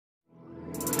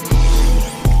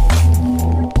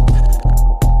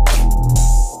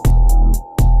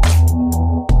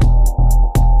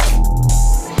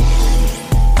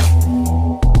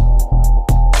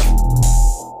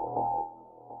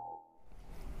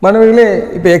மாணவர்களே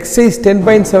இப்போ exercise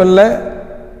 10.7ல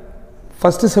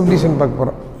first subdivision பார்க்க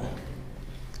போகிறோம்.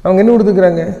 அவங்க என்ன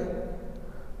கொடுத்துக்கிறாங்க?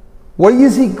 y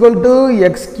is equal to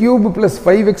x cube plus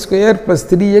 5x square plus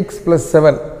 3x plus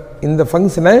 7 இந்த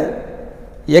ஃபங்க்ஷனை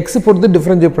x பொறுத்து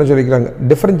டிஃபரன்ஷியேட் பண்ண சொல்லிக்கிறாங்க.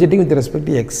 Differentiating with respect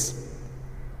to x.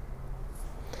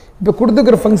 இப்போ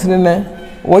கொடுத்துக்கிற ஃபங்க்ஷன் என்ன?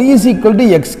 y is equal to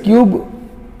x cube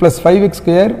plus 5x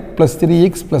square plus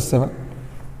 3x plus 7.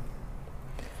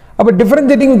 அப்போ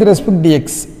differentiating with respect to x.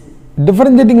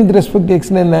 Differentiating with respect to x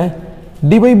என்ன?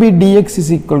 dy by dx is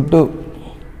equal to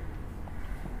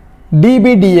d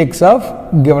by dx of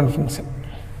given function.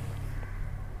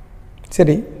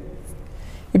 சரி,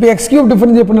 இப்போ x cube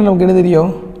differentiate பண்ண நமக்கு என்ன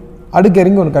தெரியும்? அடுக்கு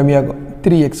இறங்கி ஒன்று கம்மியாகும்,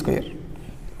 3x square.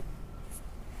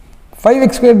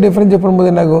 5x square differentiate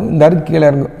பண்ணும்போது என்ன ஆகும்? இந்த அடுக்கு கீழே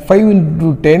இறங்கும், 5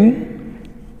 into 10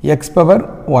 x power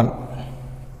 1.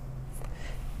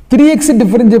 3x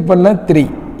differentiate பண்ணால் 3,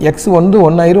 x வந்து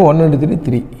 1 ஆயிரும், 1 into 3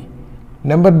 3.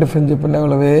 நம்பர் டிஃபரன்ஷியேட் பண்ண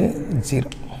எவ்வளவு? 0.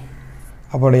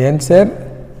 அப்போட ஆன்சர்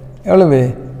எவ்வளவு?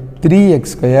 3x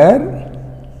square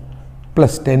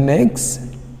plus 10x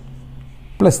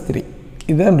plus 3.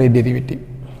 இதுதான் டெரிவேட்டிவ்.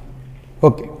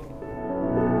 ஓகே.